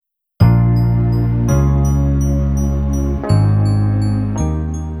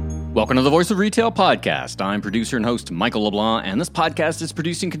Welcome to the Voice of Retail podcast. I'm producer and host Michael LeBlanc, and this podcast is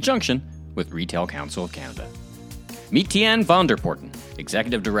produced in conjunction with Retail Council of Canada. Meet Teanne van der Porten,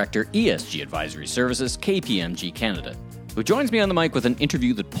 Executive Director, ESG Advisory Services, KPMG Canada, who joins me on the mic with an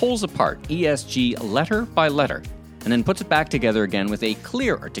interview that pulls apart ESG letter by letter and then puts it back together again with a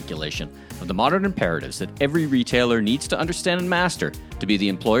clear articulation of the modern imperatives that every retailer needs to understand and master to be the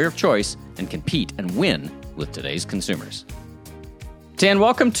employer of choice and compete and win with today's consumers. Teanne,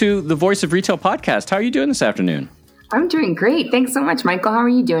 welcome to the Voice of Retail podcast. How are you doing this afternoon? I'm doing great. Thanks so much, Michael. How are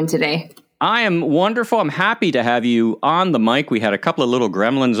you doing today? I am wonderful. I'm happy to have you on the mic. We had a couple of little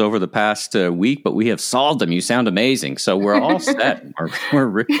gremlins over the past week, but we have solved them. You sound amazing. So we're all set.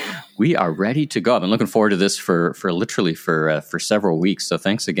 We are ready to go. I've been looking forward to this for several weeks. So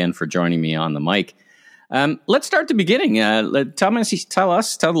thanks again for joining me on the mic. Let's start at the beginning. Tell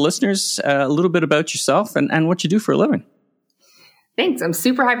the listeners a little bit about yourself and what you do for a living. Thanks. I'm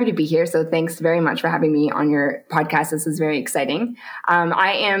super happy to be here. So thanks very much for having me on your podcast. This is very exciting.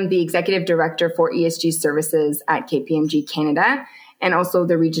 I am the Executive Director for ESG Services at KPMG Canada and also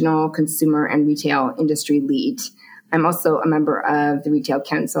the Regional Consumer and Retail Industry Lead. I'm also a member of the Retail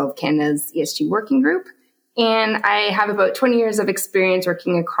Council of Canada's ESG Working Group. And I have about 20 years of experience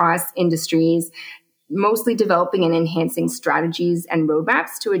working across industries, mostly developing and enhancing strategies and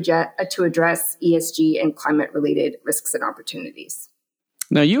roadmaps to address ESG and climate-related risks and opportunities.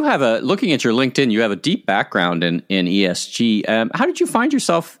 Now, you have looking at your LinkedIn, you have a deep background in ESG. How did you find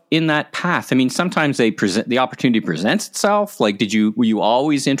yourself in that path? I mean, sometimes the opportunity presents itself. Like, were you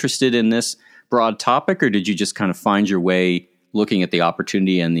always interested in this broad topic, or did you just kind of find your way looking at the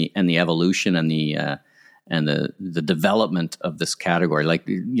opportunity and the evolution and the development of this category? Like,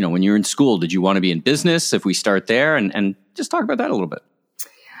 you know, when you're in school, did you want to be in business? If we start there and just talk about that a little bit.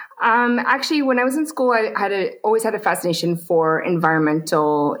 Actually, when I was in school, I always had a fascination for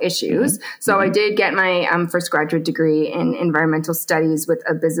environmental issues. Mm-hmm. So I did get my first graduate degree in environmental studies with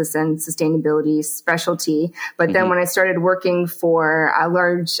a business and sustainability specialty. But then when I started working for a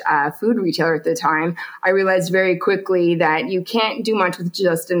large food retailer at the time, I realized very quickly that you can't do much with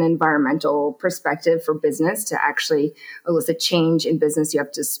just an environmental perspective for business to actually elicit change in business. You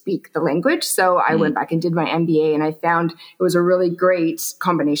have to speak the language. So I went back and did my MBA, and I found it was a really great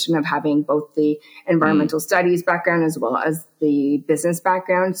combination of having both the environmental studies background as well as the business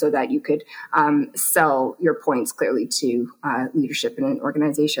background so that you could sell your points clearly to leadership in an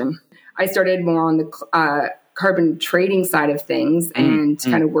organization. I started more on the carbon trading side of things and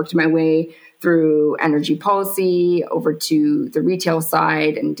kind of worked my way through energy policy over to the retail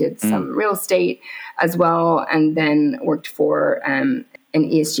side and did some real estate as well, and then worked for an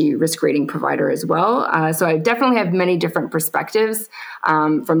ESG risk rating provider as well. So I definitely have many different perspectives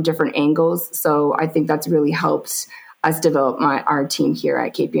from different angles. So I think that's really helped us develop our team here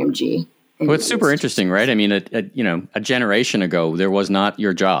at KPMG. Well, it's super interesting, right? I mean, a generation ago, there was not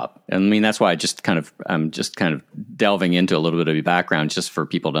your job. And I mean, that's why I'm just kind of delving into a little bit of your background just for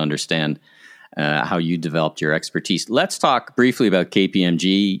people to understand how you developed your expertise. Let's talk briefly about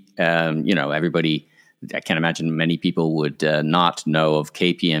KPMG. Everybody, I can't imagine many people would not know of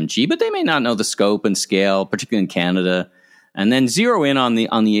KPMG, but they may not know the scope and scale, particularly in Canada. And then zero in on the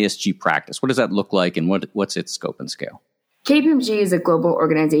ESG practice. What does that look like, and what's its scope and scale? KPMG is a global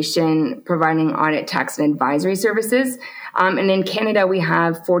organization providing audit, tax, and advisory services. And in Canada, we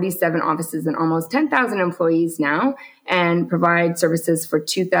have 47 offices and almost 10,000 employees now, and provide services for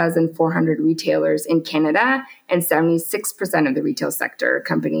 2,400 retailers in Canada and 76% of the retail sector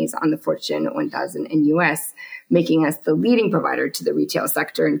companies on the Fortune 1000 in US, making us the leading provider to the retail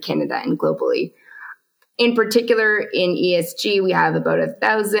sector in Canada and globally. In particular, in ESG, we have about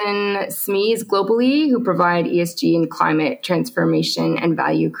 1,000 SMEs globally who provide ESG and climate transformation and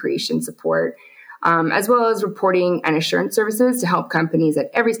value creation support, as well as reporting and assurance services to help companies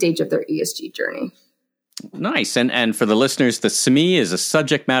at every stage of their ESG journey. Nice. And for the listeners, the SME is a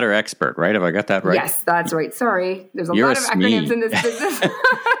subject matter expert, right? Have I got that right? Yes, that's right. Sorry. There's a lot of acronyms in this business.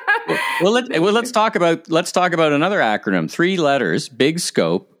 Let's talk about another acronym. 3 letters, big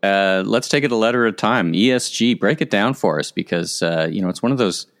scope. Let's take it a letter at a time. ESG. Break it down for us, because it's one of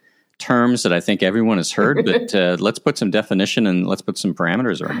those terms that I think everyone has heard, but let's put some definition and let's put some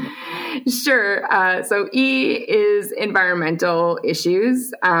parameters around it. Sure. So E is environmental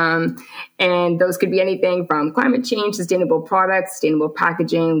issues, and those could be anything from climate change, sustainable products, sustainable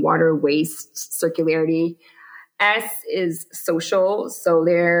packaging, water, waste, circularity. S is social, so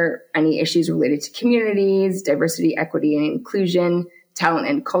there are any issues related to communities, diversity, equity, and inclusion, talent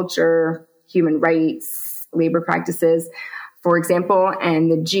and culture, human rights, labor practices. for example,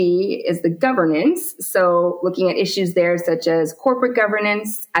 and the G is the governance. So looking at issues there such as corporate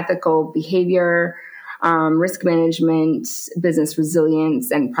governance, ethical behavior, risk management, business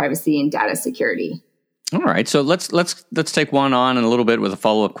resilience, and privacy and data security. All right. So let's take one on and a little bit with a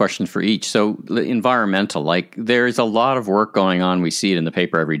follow-up question for each. So environmental, like there's a lot of work going on. We see it in the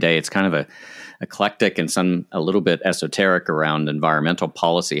paper every day. It's kind of a eclectic and a little bit esoteric around environmental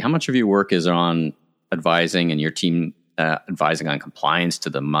policy. How much of your work is on advising and your team advising on compliance to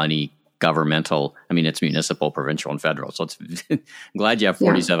the money governmental? I mean, it's municipal, provincial, and federal. So I'm glad you have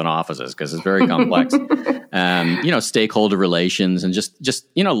 47 offices because it's very complex. Stakeholder relations and just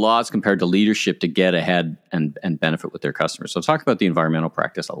laws compared to leadership to get ahead and benefit with their customers. So talk about the environmental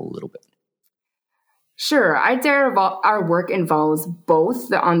practice a little bit. Sure. I'd say our work involves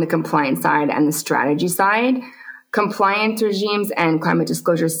both on the compliance side and the strategy side. Compliance regimes and climate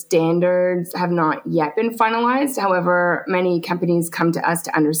disclosure standards have not yet been finalized. However, many companies come to us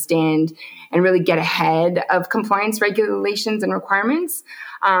to understand and really get ahead of compliance regulations and requirements.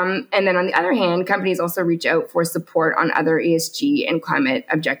 And then on the other hand, companies also reach out for support on other ESG and climate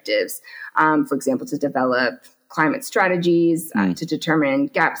objectives. For example, to develop climate strategies, to determine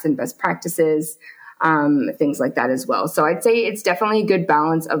gaps in best practices, things like that as well. So I'd say it's definitely a good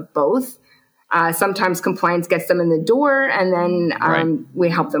balance of both. Sometimes compliance gets them in the door, and then we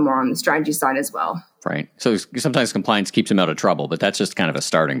help them more on the strategy side as well. Right. So sometimes compliance keeps them out of trouble, but that's just kind of a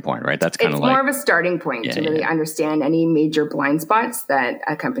starting point, right? That's kind of more of a starting point to really understand any major blind spots that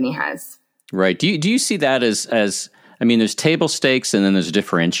a company has. Right. Do you see that as I mean, there's table stakes and then there's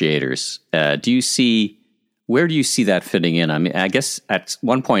differentiators. Where do you see that fitting in? I mean, I guess at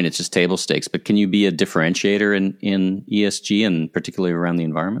one point it's just table stakes, but can you be a differentiator in ESG and particularly around the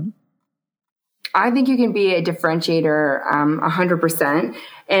environment? I think you can be a differentiator 100%.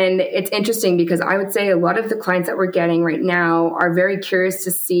 And it's interesting because I would say a lot of the clients that we're getting right now are very curious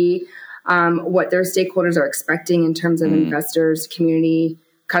to see what their stakeholders are expecting in terms of investors, community,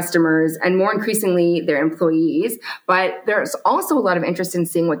 customers, and more increasingly their employees. But there's also a lot of interest in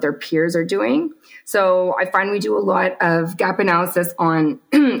seeing what their peers are doing. So I find we do a lot of gap analysis on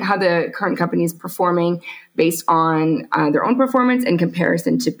how the current company is performing based on their own performance in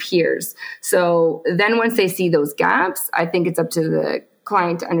comparison to peers. So then once they see those gaps, I think it's up to the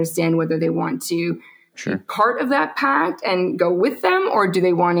client to understand whether they want to be part of that pact and go with them, or do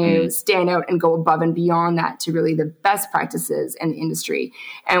they want to stand out and go above and beyond that to really the best practices in the industry.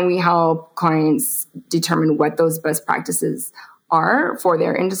 And we help clients determine what those best practices are for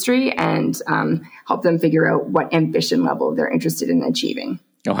their industry and help them figure out what ambition level they're interested in achieving.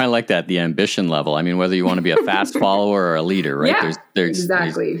 Oh, I like that. The ambition level. I mean, whether you want to be a fast follower or a leader, right? Yeah,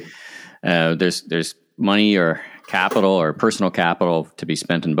 exactly. There's money or capital or personal capital to be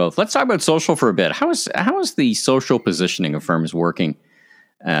spent in both. Let's talk about social for a bit. How is the social positioning of firms working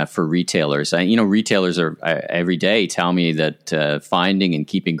for retailers? Retailers are every day tell me that finding and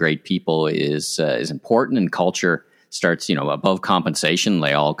keeping great people is important, and culture starts, above compensation.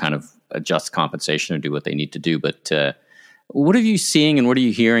 They all kind of adjust compensation or do what they need to do. But what are you seeing and what are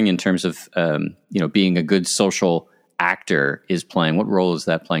you hearing in terms of, being a good social actor is playing? What role is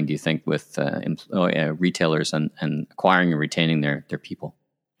that playing, do you think, with retailers and acquiring and retaining their people?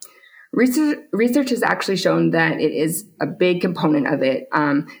 Research has actually shown that it is a big component of it.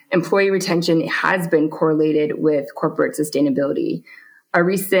 Employee retention has been correlated with corporate sustainability. A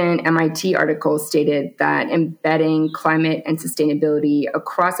recent MIT article stated that embedding climate and sustainability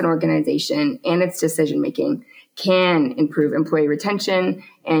across an organization and its decision-making can improve employee retention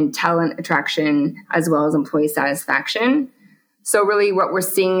and talent attraction, as well as employee satisfaction. So really what we're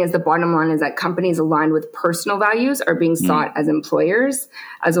seeing is the bottom line is that companies aligned with personal values are being sought as employers,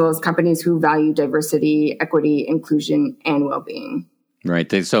 as well as companies who value diversity, equity, inclusion, and well-being. Right.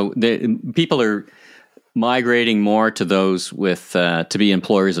 People are migrating more to those with to be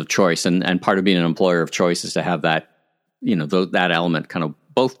employers of choice, and part of being an employer of choice is to have that that element kind of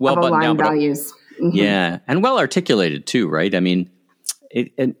both well buttoned down, values, and well articulated too, right? I mean,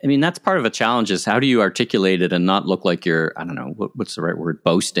 that's part of a challenge is how do you articulate it and not look like you're what's the right word,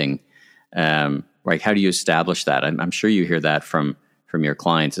 boasting, right? How do you establish that? I'm sure you hear that from your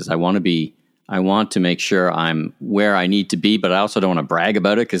clients is I want to make sure I'm where I need to be, but I also don't want to brag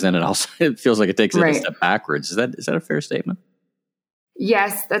about it because then it feels like it takes it a step backwards. Is that a fair statement?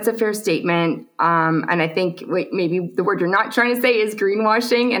 Yes, that's a fair statement. And I think maybe the word you're not trying to say is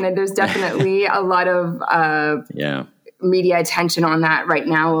greenwashing. And there's definitely a lot of media attention on that right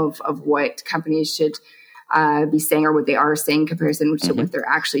now of what companies should be saying or what they are saying in comparison to what they're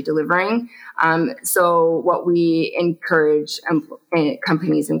actually delivering. So what we encourage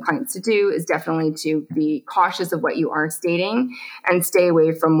companies and clients to do is definitely to be cautious of what you are stating and stay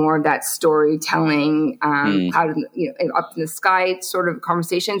away from more of that storytelling, out in, up in the sky sort of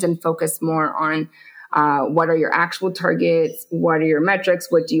conversations, and focus more on what are your actual targets? What are your metrics?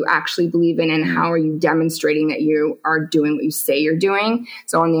 What do you actually believe in? And how are you demonstrating that you are doing what you say you're doing?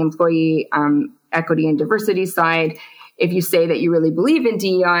 So on the employee equity and diversity side, if you say that you really believe in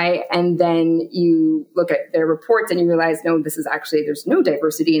DEI and then you look at their reports and you realize, no, this is actually, there's no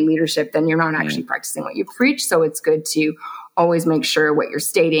diversity in leadership, then you're not actually practicing what you preach. So it's good to always make sure what you're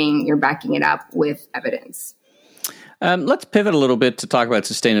stating, you're backing it up with evidence. Let's pivot a little bit to talk about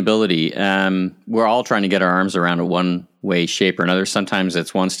sustainability. We're all trying to get our arms around it one way, shape, or another. Sometimes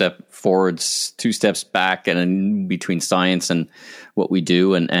it's one step forwards, two steps back, and in between science and what we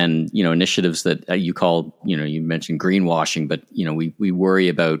do, and initiatives that you call, you mentioned greenwashing, but we worry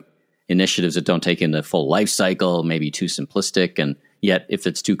about initiatives that don't take in the full life cycle, maybe too simplistic, and yet if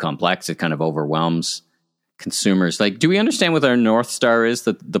it's too complex, it kind of overwhelms consumers. Like, do we understand what our North Star is,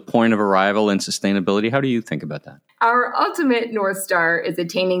 the point of arrival in sustainability? How do you think about that? Our ultimate North Star is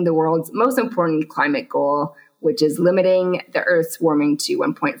attaining the world's most important climate goal, which is limiting the Earth's warming to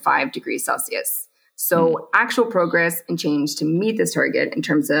 1.5 degrees Celsius. So actual progress and change to meet this target in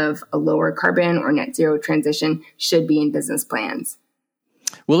terms of a lower carbon or net zero transition should be in business plans.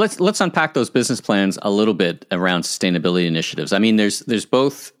 Well, let's unpack those business plans a little bit around sustainability initiatives. I mean, there's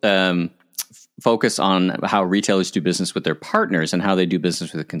both focus on how retailers do business with their partners and how they do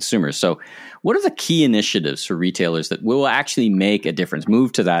business with the consumers. So what are the key initiatives for retailers that will actually make a difference,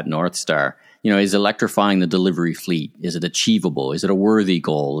 move to that North Star? Is electrifying the delivery fleet, is it achievable? Is it a worthy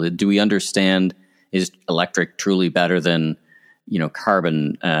goal? Do we understand, is electric truly better than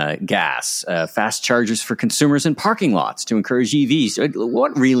carbon gas? Fast chargers for consumers in parking lots to encourage EVs.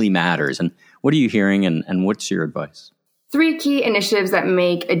 What really matters, and what are you hearing, and what's your advice? 3 key initiatives that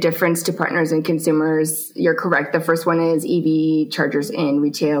make a difference to partners and consumers. You're correct. The first one is EV chargers in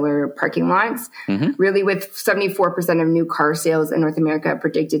retailer parking lots. Really, with 74% of new car sales in North America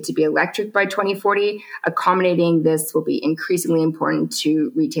predicted to be electric by 2040, accommodating this will be increasingly important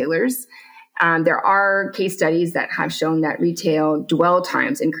to retailers. There are case studies that have shown that retail dwell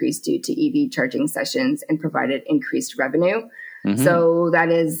times increased due to EV charging sessions and provided increased revenue. So that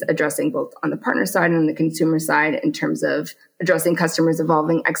is addressing both on the partner side and on the consumer side in terms of addressing customers'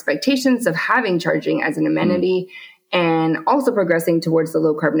 evolving expectations of having charging as an amenity, and also progressing towards the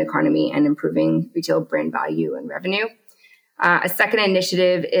low carbon economy and improving retail brand value and revenue. A second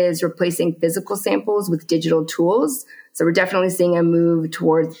initiative is replacing physical samples with digital tools. So we're definitely seeing a move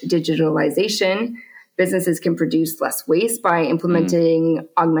towards digitalization. Businesses can produce less waste by implementing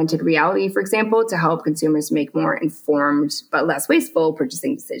augmented reality, for example, to help consumers make more informed but less wasteful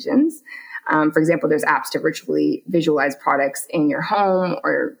purchasing decisions. For example, there's apps to virtually visualize products in your home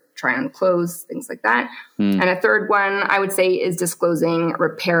or try on clothes, things like that. And a third one, I would say, is disclosing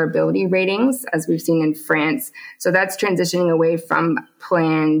repairability ratings, as we've seen in France. So that's transitioning away from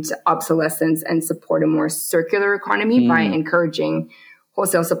planned obsolescence and support a more circular economy by encouraging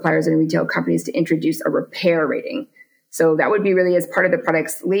wholesale suppliers and retail companies to introduce a repair rating. So that would be really as part of the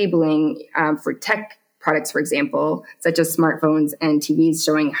product's labeling for tech products, for example, such as smartphones and TVs,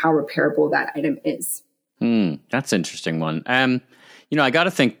 showing how repairable that item is. That's an interesting one. I got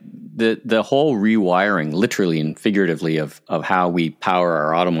to think the whole rewiring, literally and figuratively, of how we power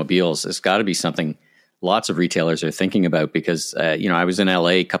our automobiles has got to be something lots of retailers are thinking about, because, I was in LA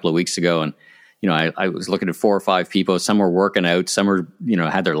a couple of weeks ago, and I was looking at 4 or 5 people. Some were working out. Some were,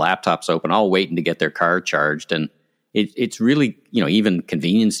 had their laptops open, all waiting to get their car charged. And it's really, even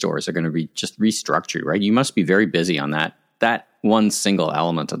convenience stores are going to be just restructured, right? You must be very busy on that one single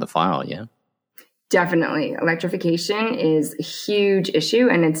element of the file, yeah? Definitely. Electrification is a huge issue,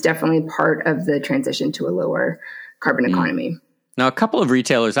 and it's definitely part of the transition to a lower carbon economy. Now, a couple of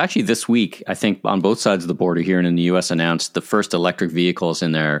retailers, actually this week, I think on both sides of the border here and in the U.S., announced the first electric vehicles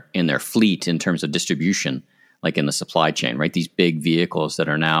in their fleet in terms of distribution, like in the supply chain, right? These big vehicles that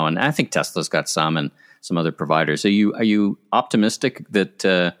are now, and I think Tesla's got some and some other providers. Are you optimistic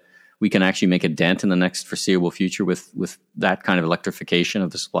that we can actually make a dent in the next foreseeable future with that kind of electrification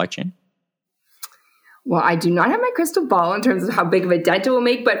of the supply chain? Well, I do not have my crystal ball in terms of how big of a dent it will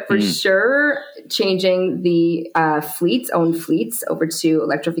make, but for sure, changing the own fleets over to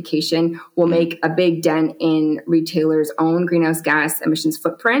electrification will make a big dent in retailers' own greenhouse gas emissions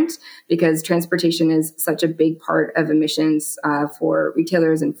footprint, because transportation is such a big part of emissions for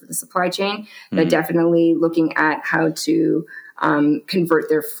retailers and for the supply chain. That definitely looking at how to convert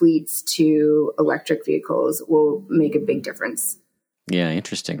their fleets to electric vehicles will make a big difference. Yeah,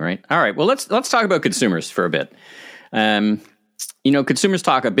 interesting, right? All right, well, let's talk about consumers for a bit. Consumers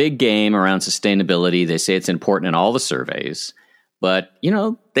talk a big game around sustainability. They say it's important in all the surveys, but,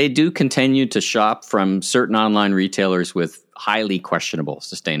 they do continue to shop from certain online retailers with highly questionable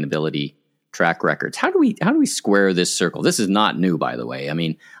sustainability track records. How do we square this circle? This is not new, by the way. I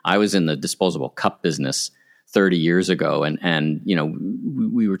mean, I was in the disposable cup business 30 years ago, and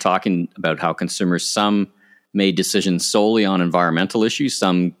we were talking about how consumers, some made decisions solely on environmental issues,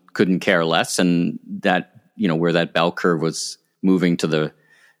 some couldn't care less, and that, where that bell curve was moving to the,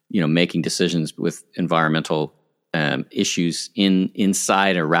 making decisions with environmental issues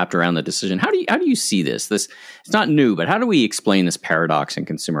inside or wrapped around the decision. How do you see this? It's not new, but how do we explain this paradox in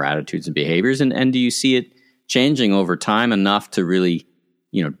consumer attitudes and behaviors? And do you see it changing over time enough to really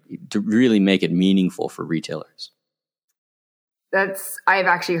make it meaningful for retailers? I've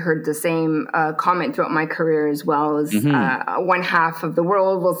actually heard the same comment throughout my career as well. As one half of the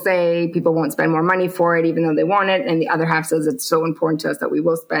world will say people won't spend more money for it, even though they want it. And the other half says it's so important to us that we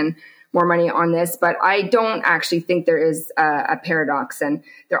will spend more money on this. But I don't actually think there is a paradox. And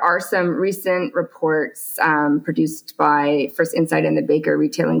there are some recent reports produced by First Insight and the Baker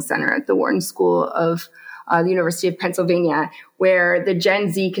Retailing Center at the Wharton School of the University of Pennsylvania, where the Gen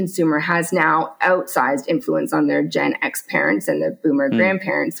Z consumer has now outsized influence on their Gen X parents and the boomer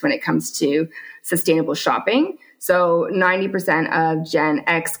grandparents when it comes to sustainable shopping. So 90% of Gen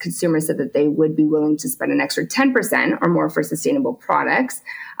X consumers said that they would be willing to spend an extra 10% or more for sustainable products,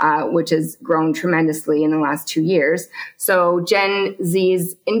 which has grown tremendously in the last 2 years. So Gen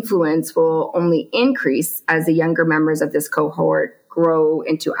Z's influence will only increase as the younger members of this cohort grow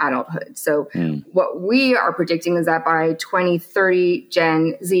into adulthood. So what we are predicting is that by 2030,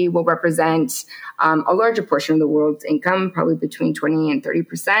 Gen Z will represent a larger portion of the world's income, probably between 20 and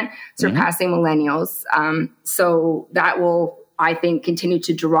 30%, surpassing millennials. So that will, I think, continue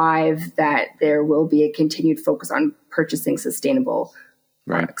to drive that there will be a continued focus on purchasing sustainable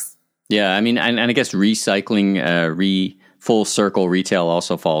products. Yeah, I mean, and I guess recycling, full circle retail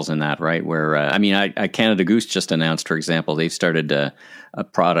also falls in that, right? Where, Canada Goose just announced, for example, they've started a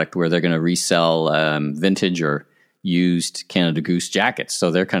product where they're going to resell vintage or used Canada Goose jackets. So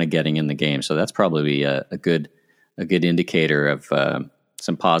they're kind of getting in the game. So that's probably a good indicator of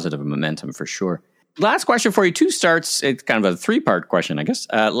some positive momentum for sure. Last question for you. It's kind of a three-part question, I guess.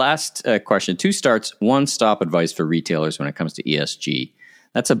 Last question, 2 starts, 1-stop advice for retailers when it comes to ESG.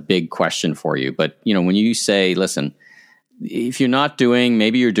 That's a big question for you. But, when you say, listen, if you're not doing,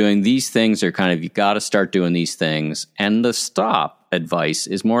 maybe you're doing these things, or kind of, you got to start doing these things. And the stop advice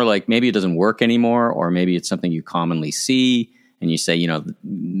is more like maybe it doesn't work anymore, or maybe it's something you commonly see and you say,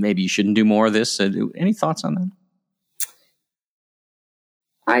 maybe you shouldn't do more of this. Any thoughts on that?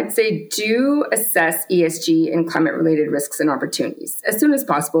 I'd say do assess ESG and climate-related risks and opportunities as soon as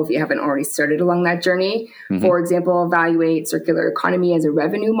possible if you haven't already started along that journey. For example, evaluate circular economy as a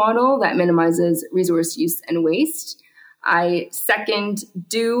revenue model that minimizes resource use and waste. Second,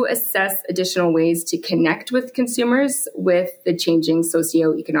 do assess additional ways to connect with consumers with the changing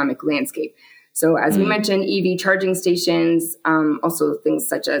socioeconomic landscape. So as we mentioned, EV charging stations, also things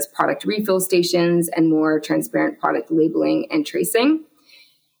such as product refill stations and more transparent product labeling and tracing.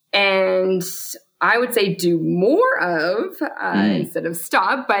 And I would say do more of instead of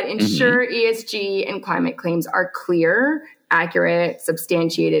stop, but ensure ESG and climate claims are clear, accurate,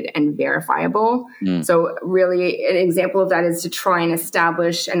 substantiated, and verifiable. So really an example of that is to try and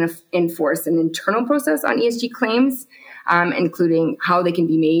establish and enforce an internal process on ESG claims, including how they can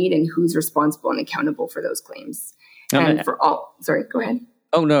be made and who's responsible and accountable for those claims. Sorry, go ahead.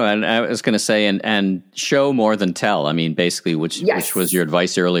 Oh, no, and I was going to say, and show more than tell. I mean, basically, which was your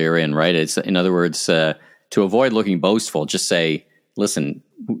advice earlier right? It's, in other words, to avoid looking boastful, just say, listen,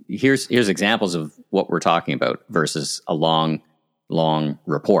 here's examples of what we're talking about versus a long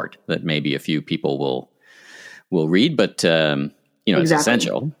report that maybe a few people will read, but, it's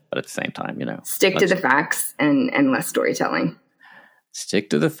essential, but at the same time, Stick to the facts and less storytelling. Stick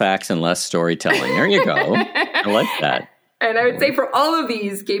to the facts and less storytelling. There you go. I like that. And I would say for all of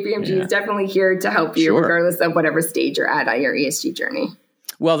these, KPMG is definitely here to help you, regardless of whatever stage you're at your ESG journey.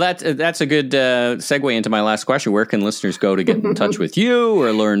 Well, that's a good segue into my last question. Where can listeners go to get in touch with you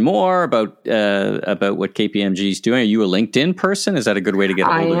or learn more about what KPMG is doing? Are you a LinkedIn person? Is that a good way to get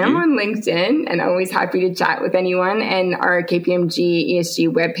a hold of you? I am on LinkedIn, and always happy to chat with anyone. And our KPMG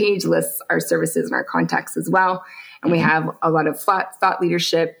ESG webpage lists our services and our contacts as well. And we have a lot of thought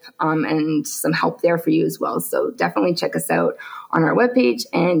leadership and some help there for you as well. So definitely check us out on our webpage,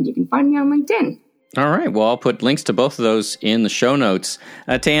 and you can find me on LinkedIn. All right. Well, I'll put links to both of those in the show notes.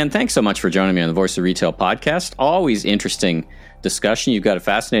 Teanne, thanks so much for joining me on the Voice of Retail podcast. Always interesting discussion. You've got a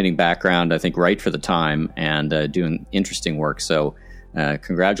fascinating background, I think, right for the time, and doing interesting work. So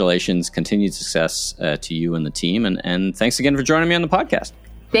congratulations, continued success to you and the team. And thanks again for joining me on the podcast.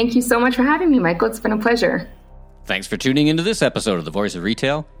 Thank you so much for having me, Michael. It's been a pleasure. Thanks for tuning into this episode of The Voice of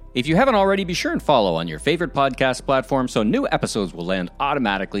Retail. If you haven't already, be sure and follow on your favorite podcast platform so new episodes will land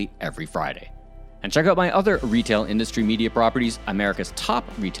automatically every Friday. And check out my other retail industry media properties, America's top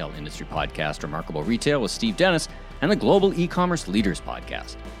retail industry podcast, Remarkable Retail with Steve Dennis, and the Global E-Commerce Leaders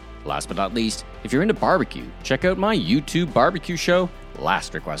podcast. Last but not least, if you're into barbecue, check out my YouTube barbecue show,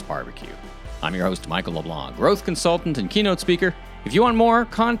 Last Request Barbecue. I'm your host, Michael LeBlanc, growth consultant and keynote speaker. If you want more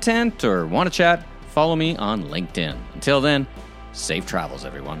content or want to chat, follow me on LinkedIn. Until then, safe travels,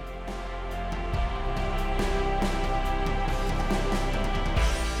 everyone.